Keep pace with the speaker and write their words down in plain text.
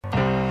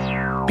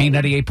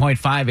B98.5,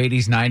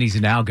 80s, 90s,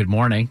 and now. Good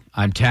morning.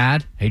 I'm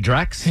Tad. Hey,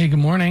 Drex. Hey, good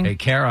morning. Hey,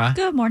 Kara.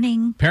 Good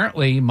morning.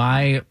 Apparently,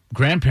 my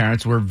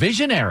grandparents were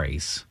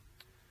visionaries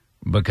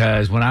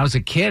because when I was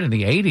a kid in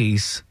the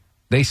 80s,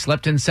 they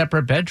slept in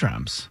separate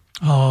bedrooms.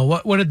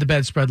 Oh, what did the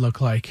bedspread look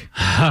like?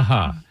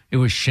 It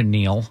was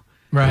chenille.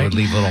 Right. It would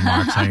leave little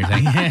marks on your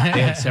thing. They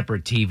had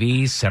separate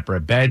TVs,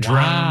 separate bedrooms.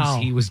 Wow.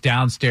 He was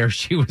downstairs.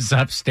 She was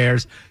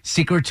upstairs.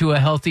 Secret to a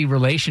healthy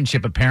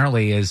relationship,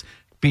 apparently, is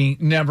being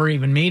never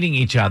even meeting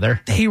each other.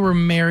 They were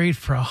married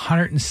for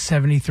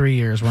 173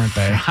 years, weren't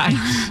they?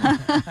 Right.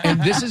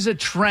 And this is a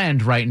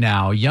trend right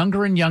now.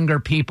 Younger and younger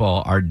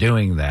people are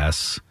doing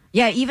this.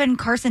 Yeah, even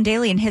Carson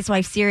Daly and his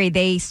wife Siri,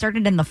 they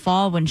started in the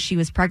fall when she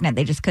was pregnant.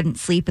 They just couldn't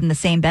sleep in the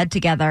same bed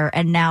together.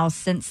 And now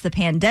since the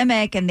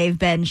pandemic and they've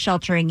been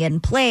sheltering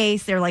in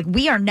place, they're like,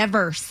 we are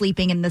never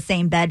sleeping in the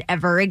same bed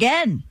ever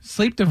again.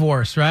 Sleep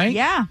divorce, right?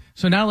 Yeah.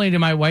 So not only do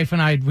my wife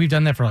and I, we've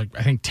done that for I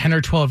think 10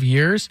 or 12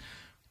 years.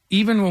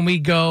 Even when we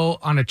go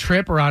on a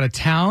trip or out of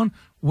town,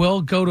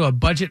 we'll go to a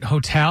budget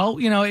hotel.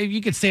 You know,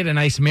 you could stay at a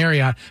nice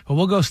Marriott, but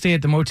we'll go stay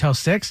at the Motel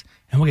 6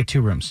 and we'll get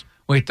 2 rooms.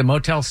 Wait, the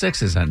Motel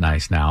 6 isn't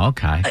nice now.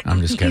 Okay,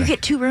 I'm just kidding. You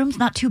get 2 rooms,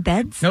 not 2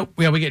 beds? Nope.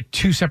 Yeah, we get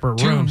 2 separate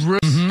rooms.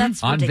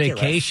 That's on ridiculous.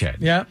 vacation.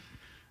 Yep.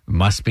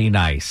 Must be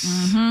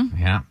nice.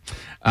 Yeah.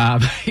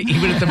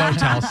 Even at the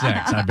Motel 6,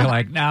 I'd be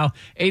like, no,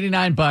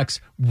 $89,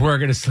 we're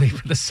going to sleep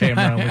in the same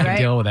room. We can Right.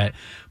 deal with it.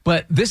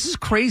 But this is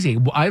crazy.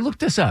 I looked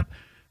this up.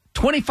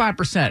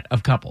 25%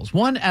 of couples,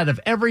 1 out of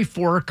every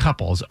 4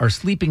 couples are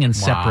sleeping in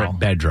separate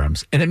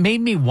bedrooms. And it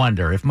made me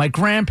wonder if my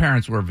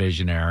grandparents were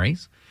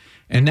visionaries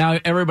and now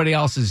everybody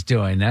else is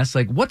doing this.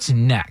 Like, what's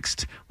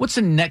next? What's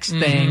the next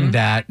thing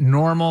that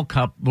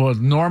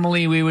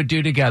normally we would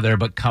do together,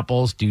 but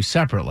couples do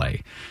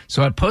separately?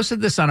 So I posted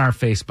this on our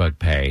Facebook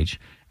page,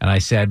 and I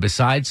said,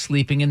 besides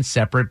sleeping in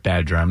separate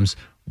bedrooms,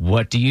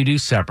 what do you do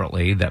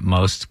separately that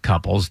most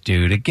couples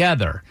do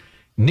together?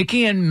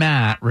 Nikki and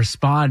Matt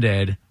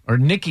responded, or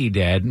Nikki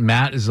did.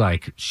 Matt is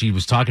like, she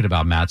was talking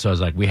about Matt, so I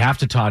was like, we have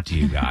to talk to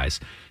you guys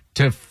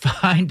to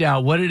find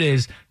out what it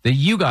is that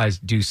you guys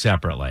do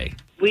separately.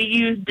 We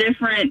use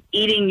different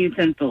eating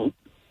utensils.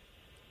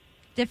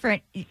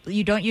 Different.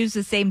 You don't use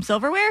the same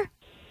silverware?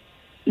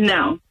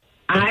 No.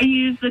 I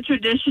use the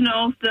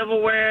traditional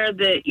silverware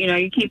that,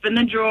 you keep in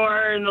the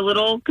drawer and the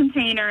little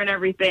container and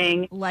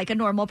everything. Like a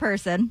normal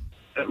person.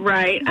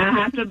 Right. I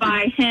have to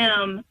buy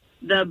him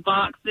the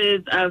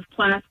boxes of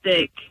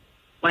plastic,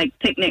 like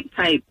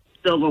picnic-type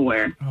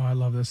silverware. Oh, I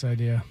love this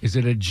idea. Is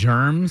it a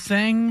germ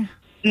thing?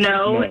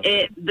 No.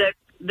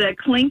 The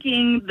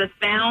clinking, the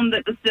sound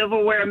that the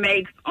silverware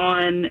makes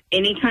on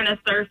any kind of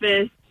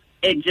surface,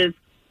 it's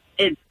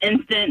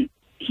instant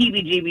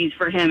heebie-jeebies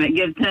for him. It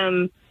gives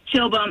him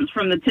chill bumps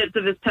from the tips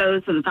of his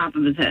toes to the top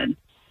of his head.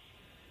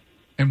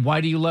 And why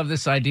do you love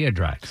this idea,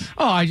 Drex?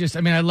 Oh, I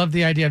love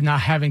the idea of not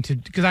having to,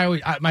 because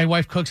my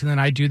wife cooks and then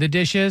I do the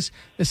dishes.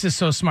 This is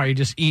so smart. You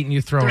just eat and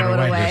you throw it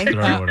away. Just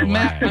throw it away.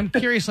 Matt, I'm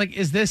curious,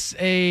 is this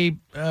a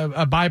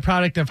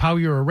byproduct of how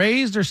you were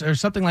raised or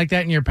something like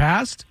that in your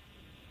past?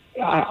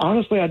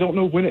 Honestly, I don't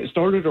know when it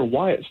started or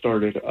why it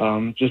started.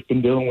 Just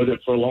been dealing with it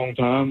for a long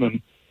time,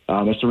 and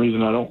that's the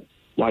reason I don't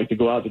like to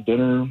go out to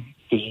dinner,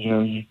 because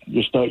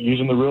you start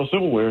using the real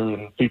silverware,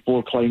 and people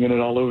are claiming it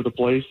all over the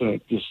place, and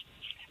it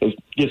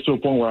gets to a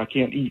point where I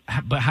can't eat.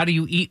 But how do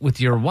you eat with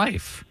your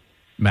wife,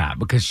 Matt?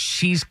 Because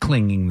she's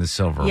clinging the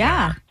silverware.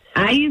 Yeah.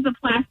 I use a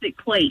plastic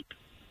plate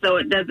so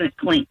it doesn't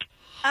clink.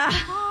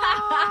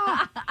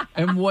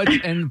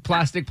 And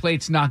plastic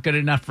plates not good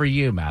enough for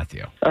you,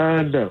 Matthew?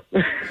 No.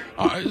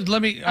 I'm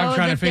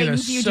trying to figure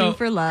things this. you do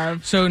for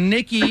love. So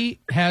Nikki,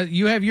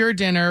 you have your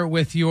dinner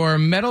with your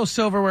metal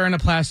silverware and a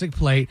plastic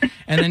plate,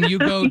 and then you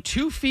go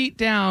 2 feet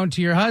down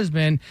to your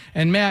husband,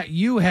 and Matt,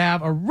 you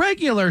have a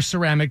regular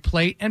ceramic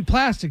plate and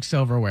plastic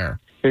silverware.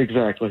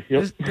 Exactly.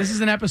 Yep. This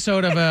is an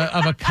episode of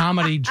a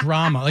comedy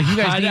drama. Like, you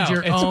guys need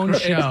your own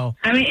show.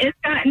 I mean, it's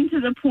gotten to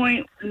the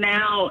point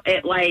now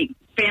at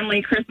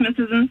family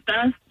Christmases and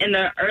stuff. In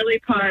the early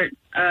part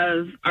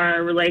of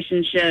our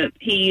relationship,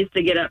 he used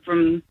to get up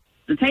from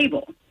the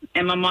table,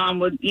 and my mom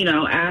would,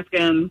 ask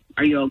him,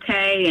 "Are you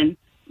okay?" And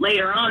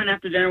later on,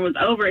 after dinner was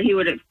over, he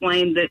would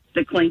explain that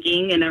the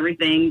clinking and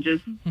everything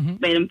just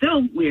made him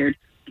feel weird.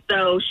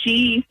 So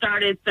she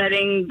started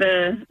setting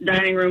the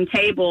dining room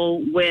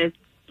table with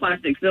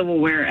plastic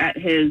silverware at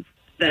his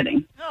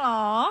setting.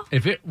 Aww.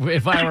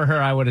 If I were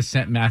her, I would have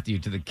sent Matthew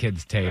to the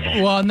kids'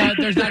 table. Well, no,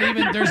 there's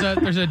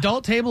an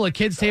adult table, a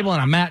kids table,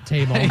 and a Matt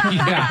table.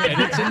 Yeah,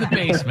 and it's in the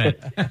basement.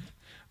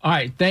 All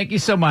right, thank you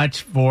so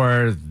much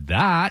for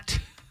that.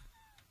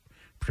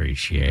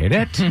 Appreciate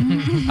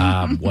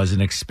it.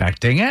 Wasn't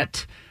expecting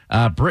it.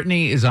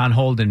 Brittany is on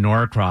hold in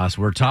Norcross.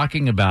 We're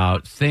talking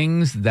about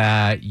things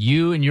that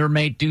you and your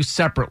mate do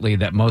separately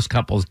that most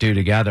couples do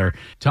together.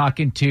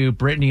 Talking to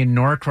Brittany in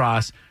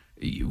Norcross.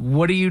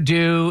 What do you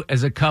do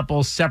as a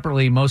couple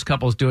separately? Most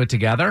couples do it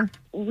together?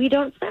 We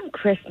don't spend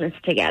Christmas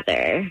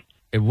together.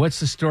 And what's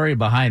the story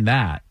behind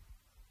that?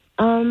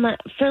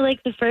 For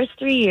like the first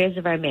 3 years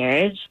of our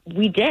marriage,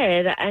 we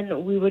did,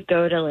 and we would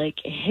go to like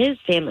his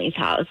family's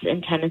house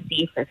in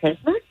Tennessee for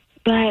Christmas.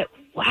 But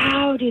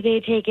wow, do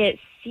they take it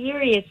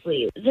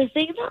seriously? The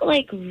thing that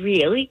like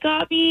really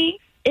got me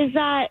is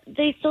that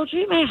they still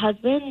treat my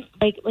husband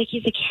like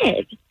he's a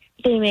kid.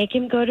 They make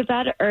him go to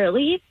bed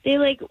early. They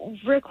like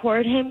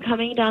record him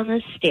coming down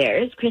the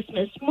stairs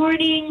Christmas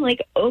morning,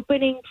 like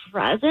opening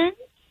presents.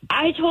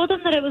 I told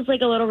him that it was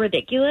like a little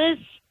ridiculous,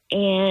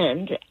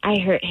 and I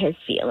hurt his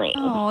feelings.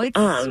 Oh, it's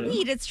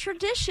sweet. It's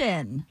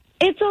tradition.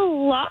 It's a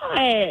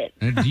lot.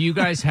 Do you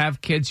guys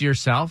have kids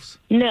yourselves?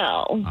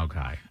 No.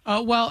 Okay.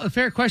 Well, a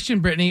fair question,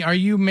 Brittany. Are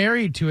you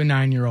married to a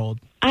 9-year-old?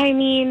 I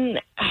mean,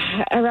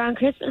 around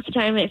Christmas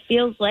time, it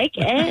feels like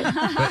it.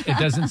 But it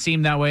doesn't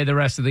seem that way the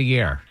rest of the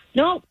year.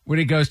 Nope. When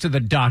he goes to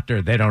the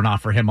doctor, they don't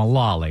offer him a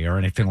lolly or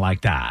anything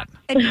like that.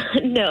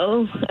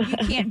 No.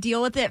 You can't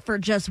deal with it for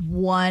just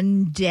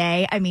one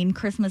day. I mean,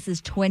 Christmas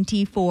is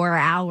 24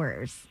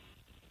 hours.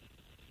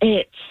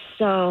 It's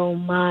so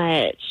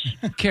much.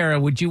 Kara,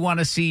 would you want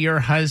to see your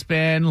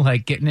husband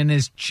like getting in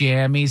his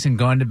jammies and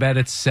going to bed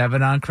at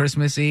 7 on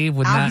Christmas Eve?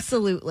 Wouldn't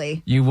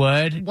Absolutely. You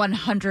would?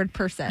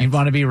 100%. You'd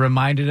want to be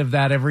reminded of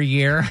that every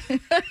year?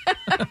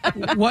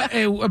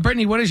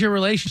 Brittany, what is your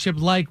relationship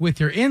like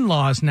with your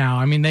in-laws now?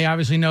 I mean, they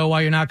obviously know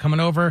why you're not coming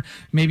over.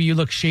 Maybe you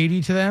look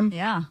shady to them.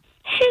 Yeah.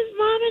 His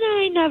mom and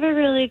I never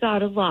really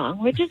got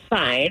along, which is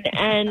fine.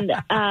 And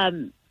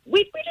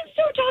we just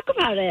don't talk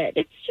about it.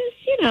 It's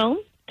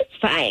just, it's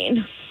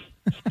fine.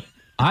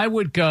 I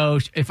would go,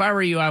 if I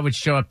were you, I would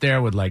show up there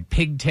with like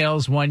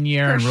pigtails one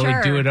year For and really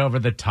sure. do it over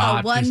the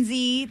top. A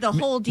onesie, the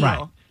whole deal.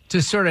 Right.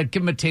 To sort of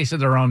give them a taste of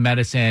their own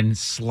medicine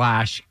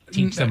 /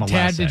 teach them a Tad,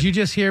 lesson. did you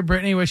just hear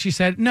Brittany what she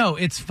said? No,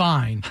 it's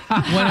fine.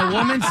 When a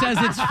woman says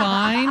it's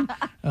fine,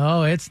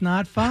 oh, it's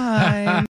not fine.